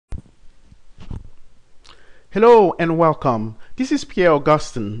Hello and welcome. This is Pierre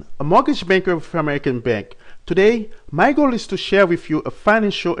Augustin, a mortgage banker with American Bank. Today, my goal is to share with you a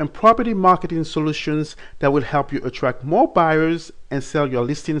financial and property marketing solutions that will help you attract more buyers and sell your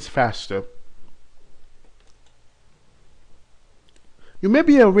listings faster. You may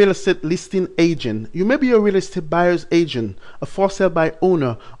be a real estate listing agent, you may be a real estate buyer's agent, a for sale by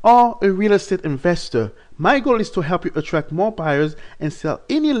owner, or a real estate investor. My goal is to help you attract more buyers and sell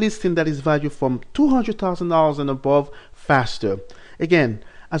any listing that is valued from $200,000 and above faster. Again,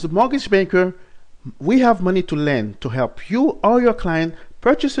 as a mortgage banker, we have money to lend to help you or your client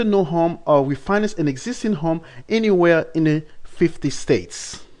purchase a new home or refinance an existing home anywhere in the 50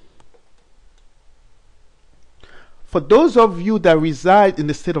 states. For those of you that reside in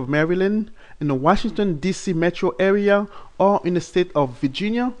the state of Maryland, in the Washington, D.C. metro area, or in the state of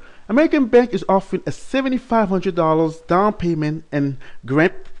Virginia, American Bank is offering a $7,500 down payment and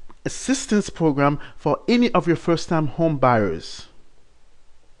grant assistance program for any of your first-time home buyers.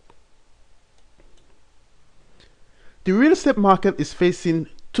 The real estate market is facing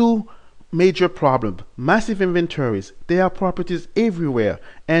two major problems: massive inventories. There are properties everywhere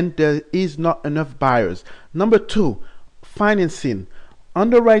and there is not enough buyers. Number two, financing.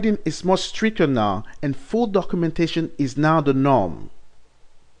 Underwriting is much stricter now and full documentation is now the norm.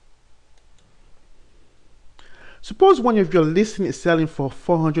 Suppose one of your listing is selling for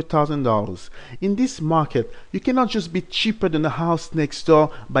 $400,000. In this market, you cannot just be cheaper than the house next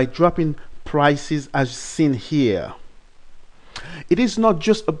door by dropping prices as seen here. It is not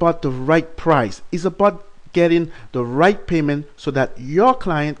just about the right price, it's about getting the right payment so that your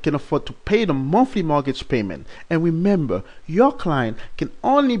client can afford to pay the monthly mortgage payment. And remember, your client can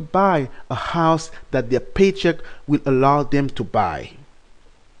only buy a house that their paycheck will allow them to buy.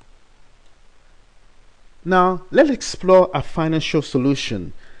 Now, let's explore a financial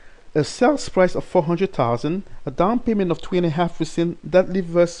solution. A sales price of $400,000, a down payment of 3.5%, that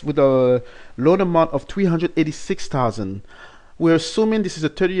leaves us with a loan amount of $386,000. We're assuming this is a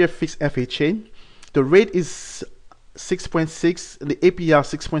 30-year fixed FHA. The rate is 6.6, the APR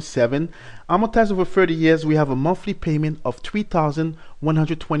 6.7. Amortized over 30 years, we have a monthly payment of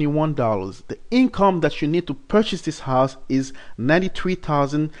 $3,121. The income that you need to purchase this house is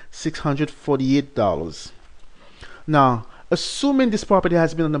 $93,648. Now, assuming this property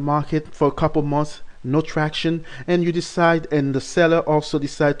has been on the market for a couple months, no traction, and you decide, and the seller also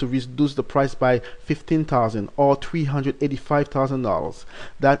decide to reduce the price by $15,000 or $385,000.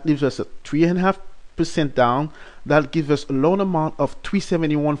 That leaves us a 3.5% down. That gives us a loan amount of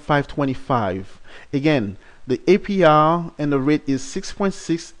 $371,525. Again, the APR and the rate is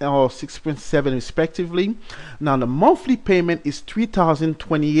 6.6 or 6.7 respectively. Now the monthly payment is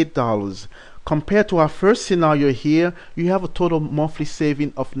 $3,028. Compared to our first scenario here, you have a total monthly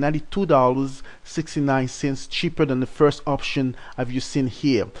saving of $92.69, cheaper than the first option have you seen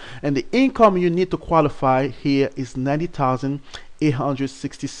here. And the income you need to qualify here is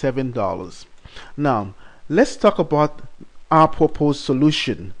 $90,867. Now, let's talk about our proposed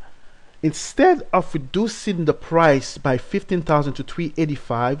solution. Instead of reducing the price by $15,000 to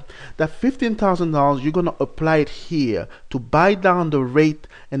 $385,000, that $15,000 you're going to apply it here to buy down the rate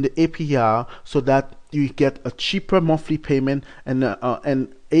and the APR so that you get a cheaper monthly payment and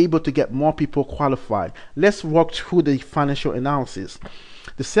able to get more people qualified. Let's walk through the financial analysis.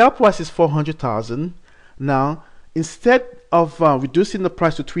 The sale price is $400,000. Now, instead of reducing the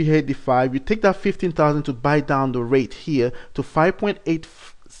price to $385,000, you take that $15,000 to buy down the rate here to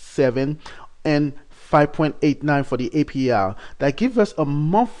 5.87 and 5.89 for the APR. That gives us a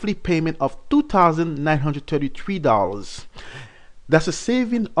monthly payment of $2,933. That's a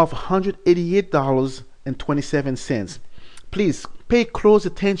saving of $188.27. Please pay close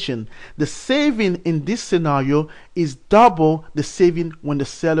attention. The saving in this scenario is double the saving when the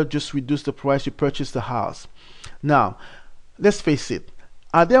seller just reduced the price to purchase the house. Now, let's face it.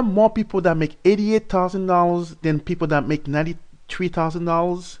 Are there more people that make $88,000 than people that make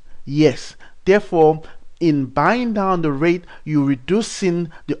 $93,000? Yes. Therefore, in buying down the rate, you're reducing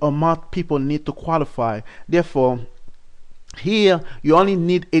the amount people need to qualify. Therefore, here you only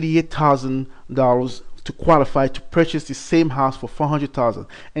need $88,000 to qualify to purchase the same house for $400,000.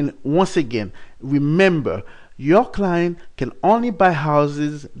 And once again, remember, your client can only buy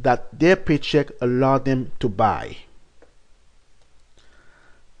houses that their paycheck allow them to buy.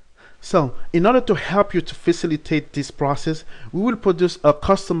 So, in order to help you to facilitate this process, we will produce a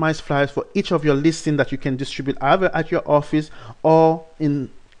customized flyers for each of your listings that you can distribute either at your office or in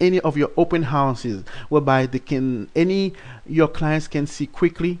any of your open houses, whereby your clients can see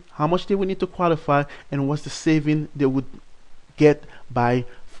quickly how much they will need to qualify and what's the saving they would get by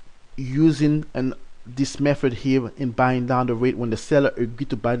using an this method here in buying down the rate when the seller agreed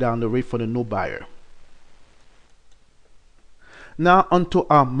to buy down the rate for the new buyer. Now onto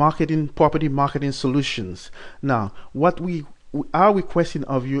our property marketing solutions. Now what we are requesting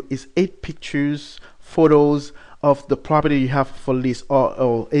of you is 8 pictures, photos of the property you have for lease,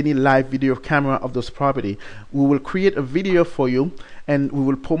 or any live video camera of this property. We will create a video for you and we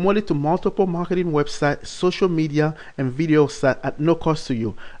will promote it to multiple marketing websites, social media, and video sites at no cost to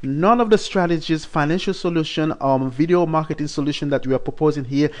you. None of the strategies, financial solution, video marketing solution that we are proposing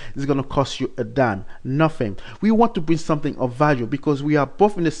here is going to cost you a dime. Nothing. We want to bring something of value because we are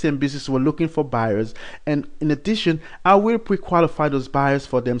both in the same business. We're looking for buyers, and in addition, I will pre-qualify those buyers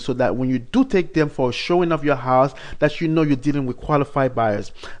for them so that when you do take them for a showing of your house, that you know you're dealing with qualified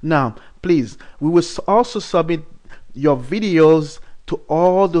buyers. Now, please, we will also submit your videos to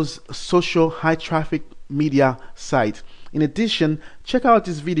all those social high traffic media sites. In addition, check out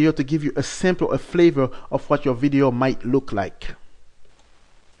this video to give you a sample, a flavor of what your video might look like.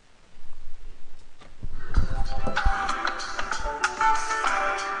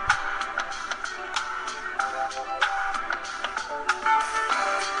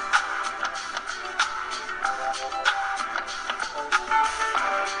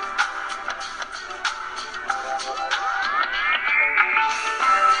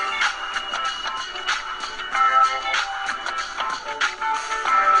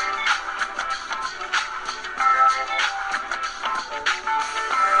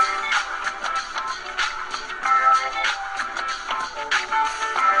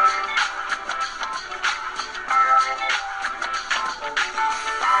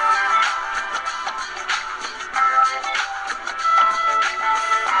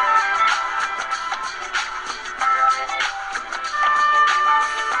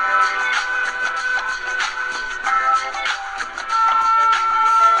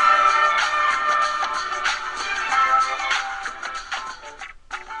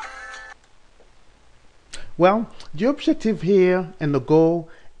 Well, the objective here and the goal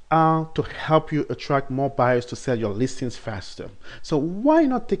are to help you attract more buyers to sell your listings faster. So why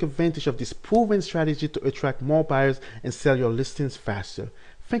not take advantage of this proven strategy to attract more buyers and sell your listings faster?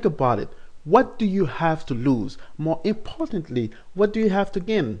 Think about it. What do you have to lose? More importantly, what do you have to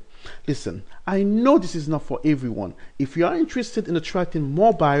gain? Listen, I know this is not for everyone. If you are interested in attracting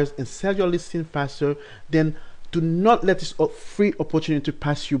more buyers and sell your listing faster, then do not let this free opportunity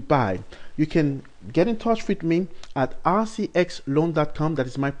pass you by. You can get in touch with me at rcxloan.com, that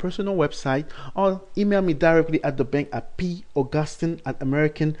is my personal website, or email me directly at the bank at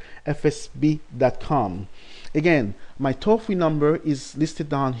paugustin@americanfsb.com. Again, my toll-free number is listed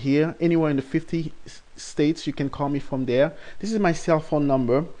down here. Anywhere in the 50 states, you can call me from there. This is my cell phone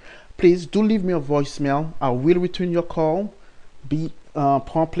number. Please do leave me a voicemail. I will return your call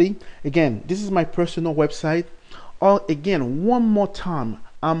promptly. Again, this is my personal website. Or again, one more time,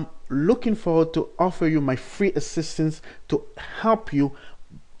 I'm looking forward to offer you my free assistance to help you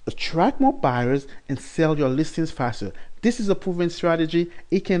attract more buyers and sell your listings faster. This is a proven strategy.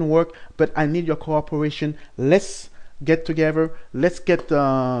 It can work, but I need your cooperation. Let's get together. Let's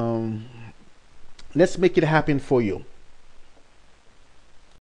make it happen for you.